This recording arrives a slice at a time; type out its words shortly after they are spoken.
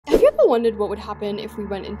wondered what would happen if we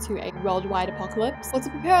went into a worldwide apocalypse? Well, to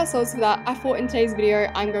prepare ourselves for that, I thought in today's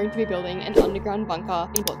video, I'm going to be building an underground bunker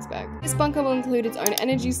in Bloxburg. This bunker will include its own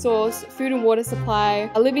energy source, food and water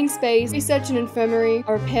supply, a living space, research and infirmary,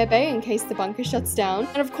 a repair bay in case the bunker shuts down,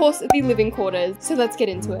 and of course, the living quarters. So let's get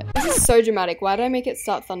into it. This is so dramatic. Why did I make it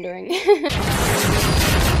start thundering?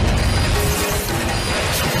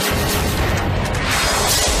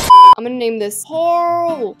 I'm gonna name this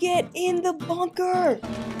Carl. Get in the bunker.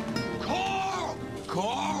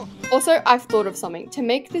 Carl. Also, I've thought of something. To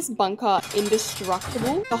make this bunker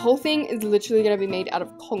indestructible, the whole thing is literally going to be made out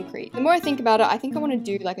of concrete. The more I think about it, I think I want to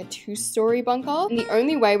do like a 2-story bunker. And the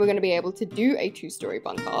only way we're going to be able to do a 2-story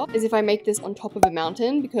bunker is if I make this on top of a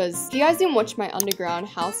mountain, because if you guys didn't watch my underground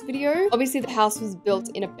house video, obviously the house was built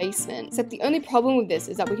in a basement. Except the only problem with this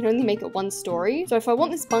is that we can only make it 1 story. So if I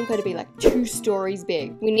want this bunker to be like 2 stories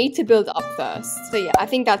big, we need to build up first. So yeah, I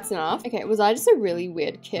think that's enough. Okay, was I just a really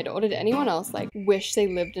weird kid, or did anyone else like wish they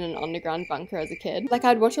lived in an underground bunker as a kid? Like,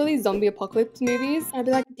 I'd watch all these zombie apocalypse movies and I'd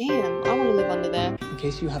be like, damn, I want to live under there. In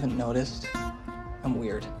case you haven't noticed, I'm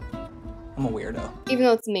weird. I'm a weirdo. Even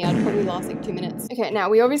though it's me, I'd probably last like 2 minutes. Okay, now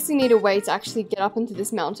we obviously need a way to actually get up into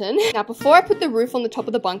this mountain. Now, before I put the roof on the top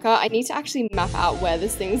of the bunker, I need to actually map out where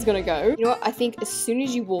this thing's gonna go. You know what? I think as soon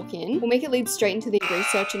as you walk in, we'll make it lead straight into the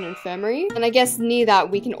research and infirmary. And I guess near that,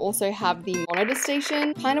 we can also have the monitor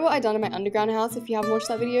station. Kind of what I done in my underground house, if you haven't watched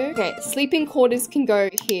that video. Okay, sleeping quarters can go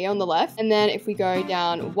here on the left. And then if we go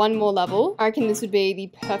down 1 more level, I reckon this would be the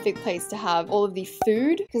perfect place to have all of the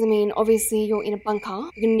food. Because I mean, obviously you're in a bunker,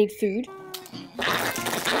 you're gonna need food.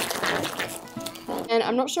 And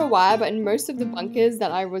I'm not sure why, but in most of the bunkers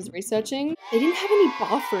that I was researching, they didn't have any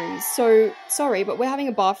bathrooms. So sorry, but we're having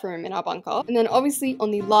a bathroom in our bunker. And then obviously on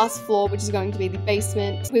the last floor, which is going to be the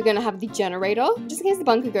basement, we're going to have the generator. Just in case the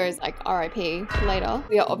bunker goes like RIP later.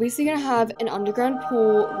 We are obviously going to have an underground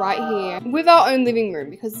pool right here with our own living room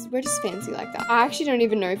because we're just fancy like that. I actually don't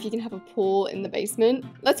even know if you can have a pool in the basement.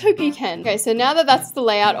 Let's hope you can. Okay, so now that that's the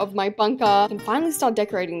layout of my bunker, I can finally start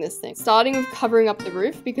decorating this thing. Starting with covering up the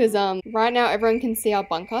roof because right now everyone can see our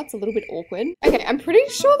bunker. It's a little bit awkward. Okay, I'm pretty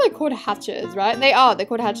sure they're called hatches, right? They're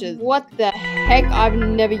called hatches. What the heck? I've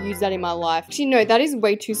never used that in my life. Actually, no, that is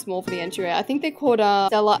way too small for the entryway. I think they're called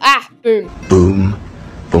cellar. Boom. Boom.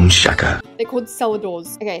 Boom shaka. They're called cellar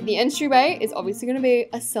doors. Okay, the entryway is obviously going to be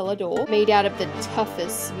a cellar door made out of the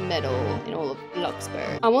toughest metal in all of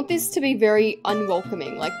Bloxburg. I want this to be very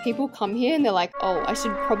unwelcoming. Like, people come here and they're like, oh, I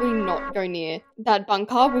should probably not go near that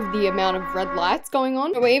bunker with the amount of red lights going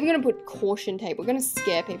on. But we're even going to put caution tape. We're going to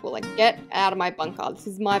scare people. Like, get out of my bunker. This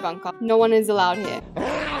is my bunker. No one is allowed here.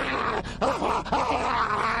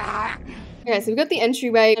 Okay, so we've got the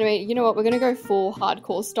entryway. Anyway, you know what? We're gonna go full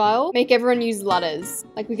hardcore style. Make everyone use ladders.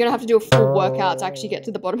 Like, we're gonna have to do a full workout to actually get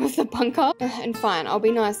to the bottom of the bunker. And fine, I'll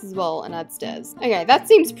be nice as well and add stairs. Okay, that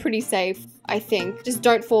seems pretty safe, I think. Just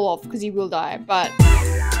don't fall off because you will die, but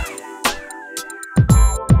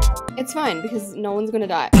it's fine because no one's gonna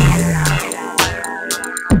die.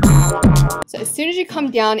 So as soon as you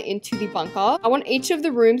come down into the bunker, I want each of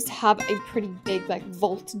the rooms to have a pretty big like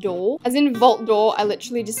vault door. As in vault door, I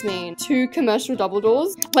literally just mean 2 commercial double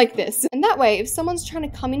doors like this. And that way, if someone's trying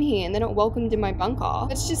to come in here and they're not welcomed in my bunker,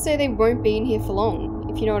 let's just say they won't be in here for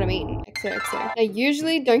long, if you know what I mean. XOXO. Now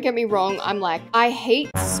usually, don't get me wrong, I'm like, I hate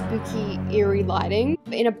spooky, eerie lighting.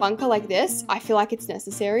 But in a bunker like this, I feel like it's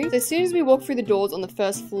necessary. So as soon as we walk through the doors on the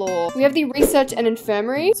first floor, we have the research and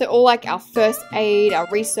infirmary. So all like our first aid, our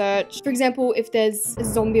research. For example, if there's a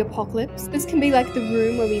zombie apocalypse, this can be like the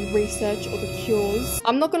room where we research all the cures.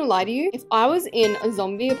 I'm not gonna lie to you, if I was in a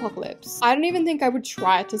zombie apocalypse, I don't even think I would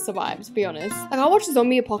try to survive, to be honest. Like, I watch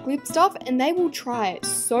zombie apocalypse stuff and they will try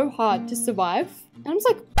so hard to survive. And I'm just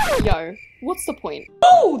like, yo, what's the point?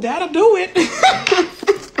 Oh, that'll do it.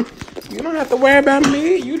 You don't have to worry about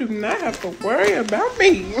me. You do not have to worry about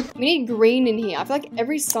me. We need green in here. I feel like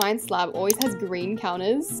every science lab always has green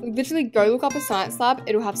counters. Like, literally go look up a science lab,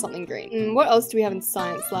 it'll have something green. What else do we have in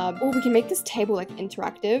science lab? Oh, we can make this table like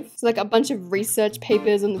interactive. So like a bunch of research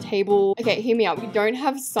papers on the table. Okay, hear me out. We don't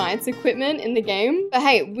have science equipment in the game, but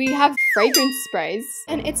hey, we have fragrance sprays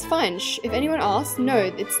and it's fine. Shh, if anyone asks, no,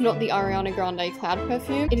 it's not the Ariana Grande cloud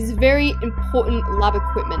perfume. It is very important lab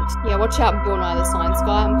equipment. Yeah, watch out, Bill Nye the Science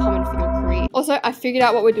Guy. I'm coming for your career. Also, I figured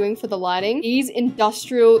out what we're doing for the lighting. These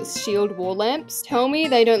industrial shield wall lamps, tell me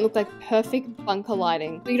they don't look like perfect bunker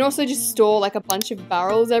lighting. We can also just store like a bunch of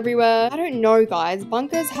barrels everywhere. I don't know, guys.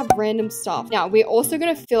 Bunkers have random stuff. Now, we're also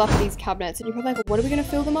going to fill up these cabinets. And you're probably like, what are we going to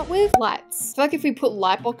fill them up with? Lights. I feel like if we put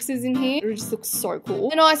light boxes in here, it would just look so cool.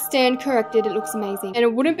 And I stand corrected. It looks amazing. And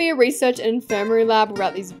it wouldn't be a research and infirmary lab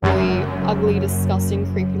without these really ugly,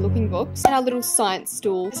 disgusting, creepy looking books, and our little science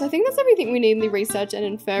stool. So I think that's everything we need in the research and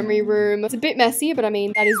infirmary room. It's a bit messy, but I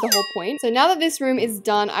mean, that is the whole point. So now that this room is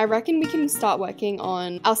done, I reckon we can start working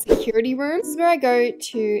on our security room. This is where I go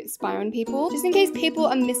to spy on people, just in case people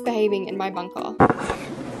are misbehaving in my bunker.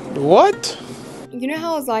 What? You know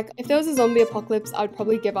how I was like, if there was a zombie apocalypse, I'd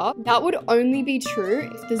probably give up? That would only be true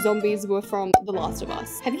if the zombies were from The Last of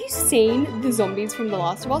Us. Have you seen the zombies from The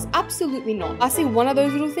Last of Us? Absolutely not. I see one of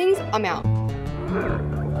those little things, I'm out.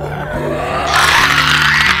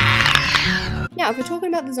 Now, if we're talking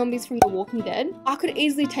about the zombies from The Walking Dead, I could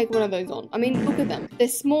easily take one of those on. I mean, look at them. They're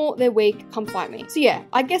small, they're weak, come fight me. So yeah,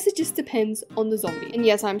 I guess it just depends on the zombie. And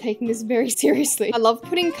yes, I'm taking this very seriously. I love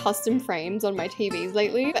putting custom frames on my TVs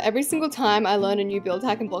lately, but every single time I learn a new build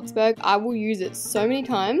hack in Bloxburg, I will use it so many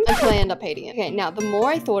times until I end up hating it. Okay, now the more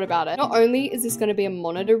I thought about it, not only is this going to be a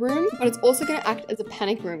monitor room, but it's also going to act as a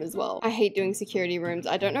panic room as well. I hate doing security rooms.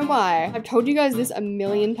 I don't know why. I've told you guys this a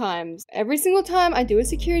million times. Every single time I do a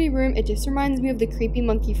security room, it just reminds me of the creepy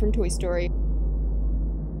monkey from Toy Story.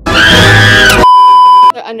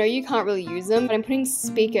 I know you can't really use them, but I'm putting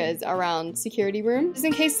speakers around security room just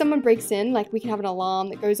in case someone breaks in. Like, we can have an alarm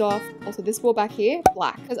that goes off. Also, this wall back here,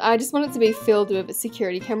 black, because I just want it to be filled with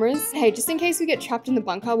security cameras. Hey, just in case we get trapped in the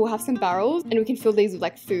bunker, we'll have some barrels and we can fill these with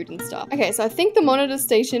like food and stuff. Okay, so I think the monitor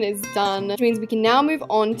station is done, which means we can now move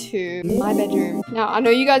on to my bedroom. Now, I know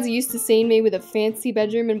you guys are used to seeing me with a fancy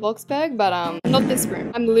bedroom in Bloxburg, but not this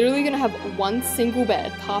room. I'm literally gonna have one single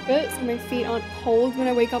bed, carpet, so my feet aren't cold when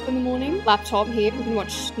I wake up in the morning. Laptop here, we can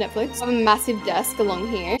watch Netflix. I have a massive desk along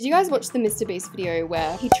here. Did you guys watch the Mr. Beast video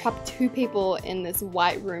where he trapped 2 people in this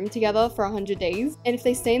white room together for 100 days? And if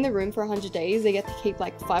they stay in the room for 100 days, they get to keep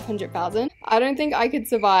like 500,000. I don't think I could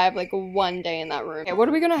survive like 1 day in that room. Okay, what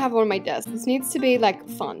are we gonna have on my desk? This needs to be like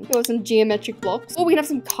fun. Got some geometric blocks. Oh, we can have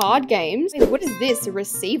some card games. Wait, what is this? A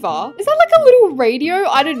receiver? Is that like a little radio?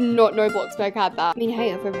 I did not know Bloxburg had that. I mean,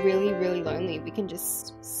 hey, if we're really, really lonely, we can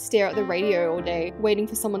just stare at the radio all day, waiting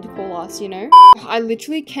for someone to call us, you know? I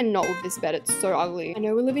literally cannot with this bed. It's so ugly. I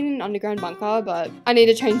know we're living in an underground bunker, but I need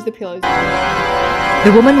to change the pillows.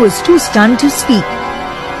 The woman was too stunned to speak.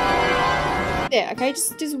 There, okay,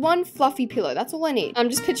 just one fluffy pillow. That's all I need. I'm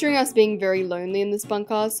just picturing us being very lonely in this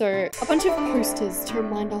bunker, so a bunch of posters to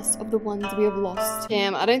remind us of the ones we have lost.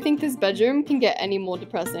 Damn, I don't think this bedroom can get any more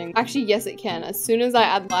depressing. Actually, yes, it can. As soon as I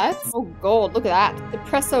add lights. Oh god, look at that.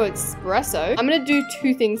 Depresso espresso. I'm gonna do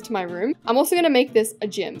 2 things to my room. I'm also gonna make this a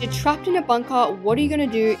gym. You're trapped in a bunker. What are you gonna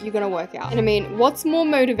do? You're gonna work out. And I mean, what's more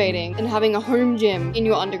motivating than having a home gym in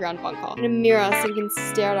your underground bunker? And a mirror so you can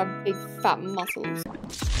stare at our big fat muscles.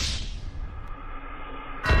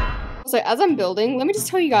 So as I'm building, let me just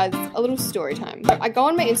tell you guys a little story time. I go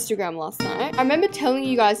on my Instagram last night. I remember telling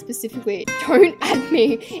you guys specifically, don't add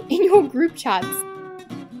me in your group chats.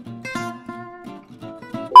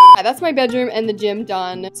 That's my bedroom and the gym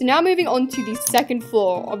done. So now moving on to the 2nd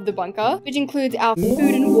floor of the bunker, which includes our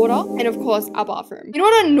food and water, and of course our bathroom. You know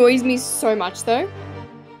what annoys me so much though?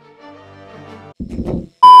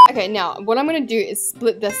 Okay, now what I'm gonna do is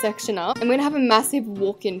split this section up. I'm gonna have a massive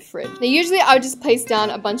walk-in fridge. Now usually I would just place down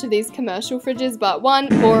a bunch of these commercial fridges, but 1,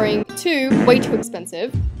 boring, 2, way too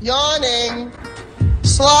expensive. Yawning.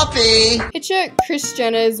 Sloppy. Picture Kris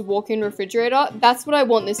Jenner's walk-in refrigerator. That's what I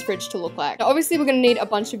want this fridge to look like. Now, obviously, we're gonna need a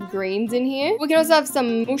bunch of greens in here. We can also have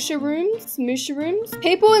some mushrooms.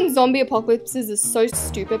 People in zombie apocalypses are so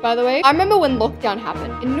stupid, by the way. I remember when lockdown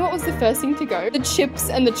happened, and you know what was the first thing to go? The chips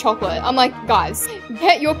and the chocolate. I'm like, guys,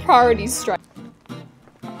 get your priorities straight.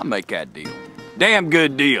 I'll make that deal. Damn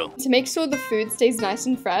good deal. To make sure the food stays nice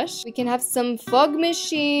and fresh, we can have some fog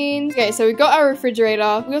machines. Okay, so we got our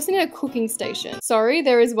refrigerator. We also need a cooking station. Sorry,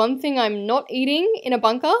 there is one thing I'm not eating in a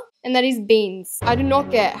bunker, and that is beans. I do not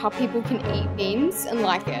get how people can eat beans and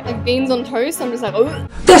like it. Like beans on toast, I'm just like, oh.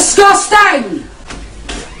 Disgusting!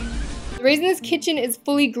 The reason this kitchen is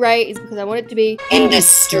fully grey is because I want it to be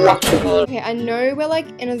indestructible. Okay, I know we're like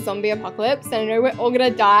in a zombie apocalypse and I know we're all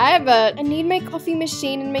gonna die, but I need my coffee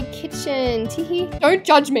machine in my kitchen. Teehee. Don't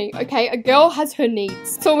judge me, okay? A girl has her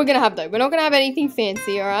needs. That's all we're gonna have though. We're not gonna have anything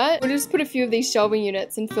fancy, alright? We'll just put a few of these shelving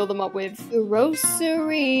units and fill them up with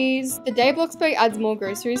groceries. The day Bloxburg adds more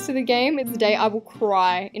groceries to the game is the day I will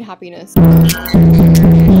cry in happiness.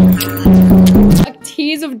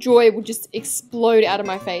 Tears of joy will just explode out of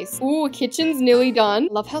my face. Ooh, kitchen's nearly done.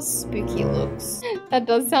 Love how spooky it looks. That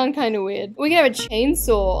does sound kind of weird. We can have a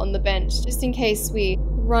chainsaw on the bench just in case we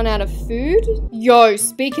run out of food. Yo,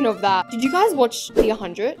 speaking of that, did you guys watch The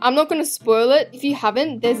 100? I'm not gonna spoil it. If you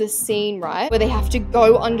haven't, there's a scene, right, where they have to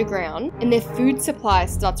go underground and their food supply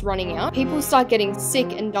starts running out. People start getting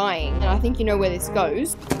sick and dying, and I think you know where this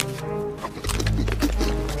goes.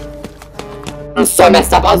 was so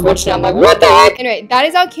messed up. I was watching it. I'm like, what the heck? Anyway, that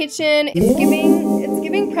is our kitchen. It's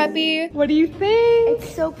giving preppy. What do you think?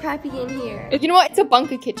 It's so preppy in here. You know what? It's a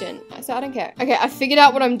bunker kitchen, so I don't care. Okay, I figured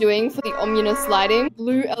out what I'm doing for the ominous lighting.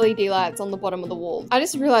 Blue LED lights on the bottom of the wall. I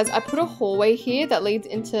just realized I put a hallway here that leads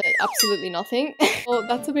into absolutely nothing. Well,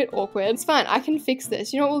 that's a bit awkward. It's fine. I can fix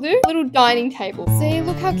this. You know what we'll do? A little dining table. See,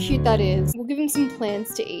 look how cute that is. We'll give him some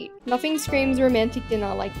plants to eat. Nothing screams romantic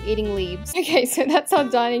dinner like eating leaves. Okay, so that's our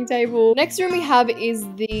dining table. Next room we have is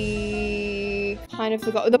the...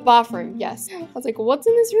 the bathroom. Yes. I was like, what's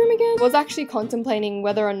in this room again? I was actually contemplating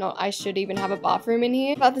whether or not I should even have a bathroom in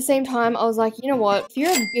here. But at the same time, I was like, you know what? If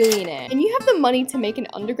you're a billionaire and you have the money to make an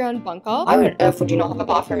underground bunker, why on earth would you not have a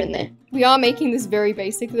bathroom in there? We are making this very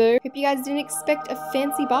basic though. Hope you guys didn't expect a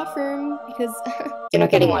fancy bathroom because you're not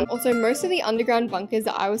getting one. Also, most of the underground bunkers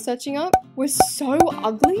that I was searching up were so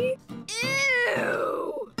ugly. Ew.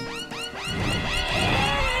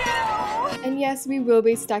 And yes, we will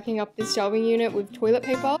be stacking up this shelving unit with toilet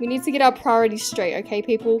paper. We need to get our priorities straight, okay,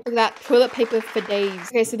 people? Look at that, toilet paper for days.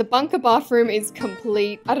 Okay, so the bunker bathroom is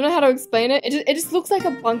complete. I don't know how to explain it. It just looks like a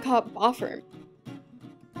bunker bathroom.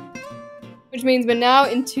 Which means we're now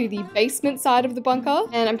into the basement side of the bunker.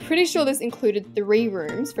 And I'm pretty sure this included 3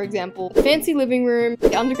 rooms. For example, the fancy living room,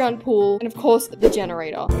 the underground pool, and of course, the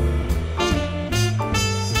generator.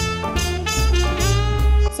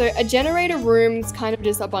 So a generator room is kind of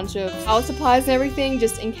just a bunch of power supplies and everything,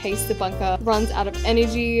 just in case the bunker runs out of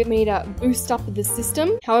energy. We need to boost up the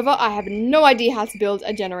system. However, I have no idea how to build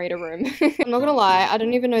a generator room. I'm not gonna lie, I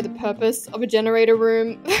don't even know the purpose of a generator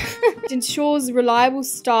room. It ensures reliable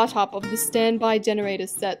startup of the standby generator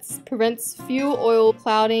sets, prevents fuel oil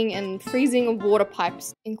clouding and freezing of water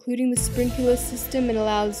pipes, including the sprinkler system, and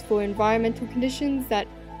allows for environmental conditions that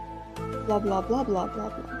blah blah blah blah blah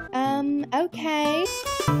blah. Okay.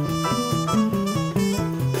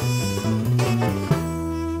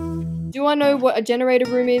 Do I know what a generator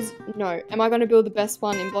room is? No. Am I going to build the best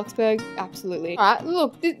one in Bloxburg? Absolutely. Alright,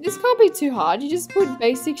 look, this can't be too hard. You just put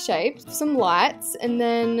basic shapes, some lights, and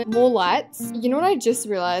then more lights. You know what I just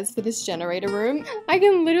realized for this generator room? I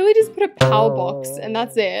can literally just put a power box, and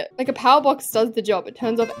that's it. Like, a power box does the job. It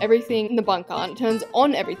turns off everything in the bunker, and it turns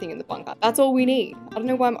on everything in the bunker. That's all we need. I don't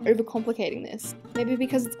know why I'm overcomplicating this. Maybe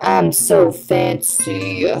because I'm so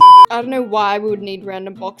fancy. I don't know why we would need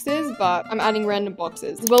random boxes, but I'm adding random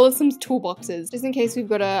boxes, as well as some toolboxes, just in case we've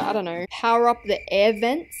got to, I don't know, power up the air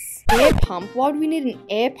vents. Air pump? Why would we need an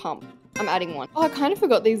air pump? I'm adding one. Oh, I kind of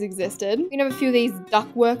forgot these existed. We can have a few of these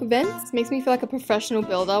ductwork vents. Makes me feel like a professional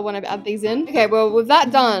builder when I add these in. Okay, well, with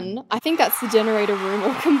that done, I think that's the generator room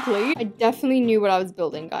all complete. I definitely knew what I was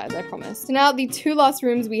building, guys, I promise. So now the 2 last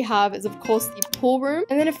rooms we have is, of course, the pool room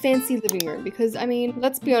and then a fancy living room because, I mean,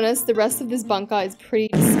 let's be honest, the rest of this bunker is pretty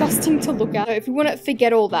disgusting to look at. So if we want to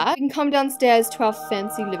forget all that, we can come downstairs to our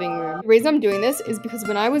fancy living room. The reason I'm doing this is because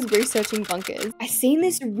when I was researching bunkers, I seen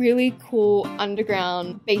this really cool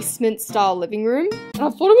underground basement style living room and I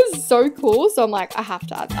thought it was so cool, so I'm like, I have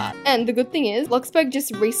to add that. And the good thing is Bloxburg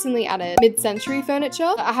just recently added mid-century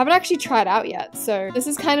furniture. I haven't actually tried out yet, so this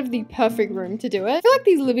is kind of the perfect room to do it. I feel like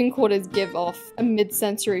these living quarters give off a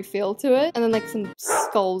mid-century feel to it, and then like some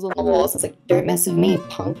skulls on the walls. It's like, don't mess with me,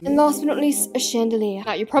 punk. And last but not least, a chandelier.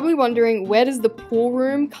 Now you're probably wondering, where does the pool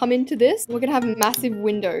room come into this? We're gonna have massive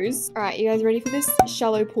windows. All right, you guys ready for this?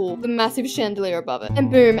 Shallow pool, the massive chandelier above it, and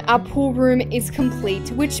boom, our pool room is complete,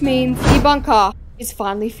 which means the bunker is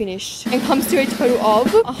finally finished and comes to a total of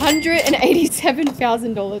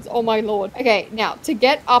 $187,000. Oh my lord. Okay, now to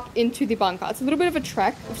get up into the bunker, it's a little bit of a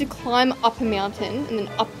trek. We have to climb up a mountain and then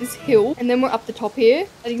up this hill, and then we're up the top here.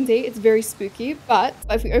 As you can see, it's very spooky, but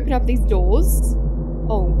if we open up these doors,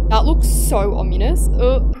 oh, that looks so ominous.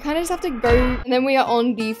 You kind of just have to go, and then we are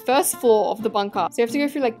on the first floor of the bunker. So you have to go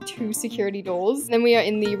through like 2 security doors. And then we are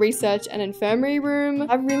in the research and infirmary room.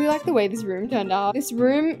 I really like the way this room turned out. This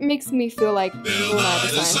room makes me feel like Bill Nye the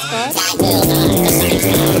Science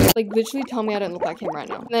Guy. Like literally tell me I don't look like him right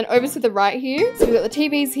now. And then over to the right here, so we've got the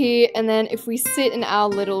TVs here, and then if we sit in our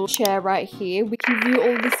little chair right here, we can view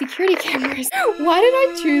all the security cameras. Why did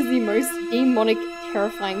I choose the most demonic,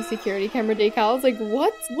 terrifying security camera decals? Like,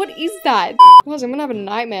 what is that? Gosh, I'm gonna have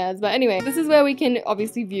nightmares. But anyway, this is where we can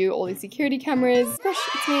obviously view all the security cameras. Gosh,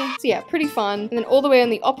 it's me. So yeah, pretty fun. And then all the way on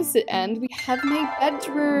the opposite end, we have my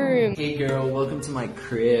bedroom. Hey girl, welcome to my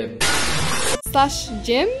crib. Slash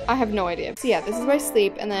gym? I have no idea. So yeah, this is where I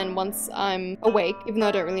sleep, and then once I'm awake, even though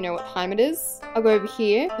I don't really know what time it is, I'll go over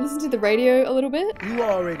here, listen to the radio a little bit. You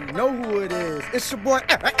already know who it is. It's your boy.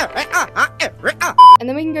 And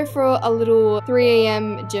then we can go for a little 3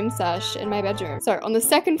 a.m. gym sesh in my bedroom. So on the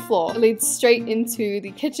second floor, it leads straight into the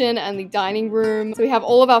kitchen and the dining room. So we have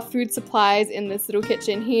all of our food supplies in this little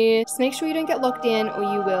kitchen here. Just make sure you don't get locked in or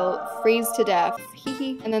you will freeze to death.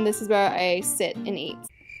 And then this is where I sit and eat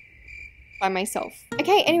by myself.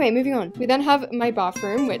 Okay, anyway, moving on. We then have my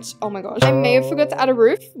bathroom, which, oh my gosh, I may have forgot to add a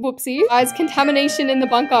roof. Whoopsie. Guys, contamination in the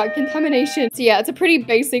bunker. Contamination. So yeah, it's a pretty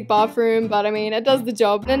basic bathroom, but I mean, it does the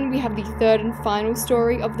job. Then we have the third and final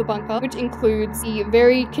story of the bunker, which includes the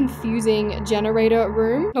very confusing generator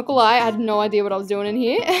room. Not gonna lie, I had no idea what I was doing in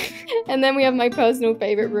here. And then we have my personal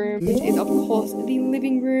favorite room, which is, of course, the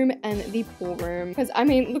living room and the pool room. Because, I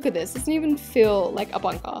mean, look at this. It doesn't even feel like a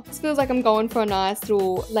bunker. This feels like I'm going for a nice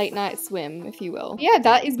little late night swim, if you will. Yeah,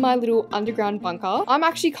 that is my little underground bunker. I'm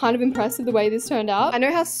actually kind of impressed with the way this turned out. I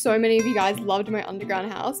know how so many of you guys loved my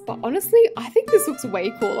underground house, but honestly, I think this looks way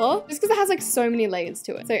cooler just because it has like so many layers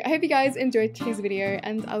to it. So I hope you guys enjoyed today's video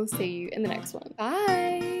and I'll see you in the next one.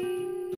 Bye!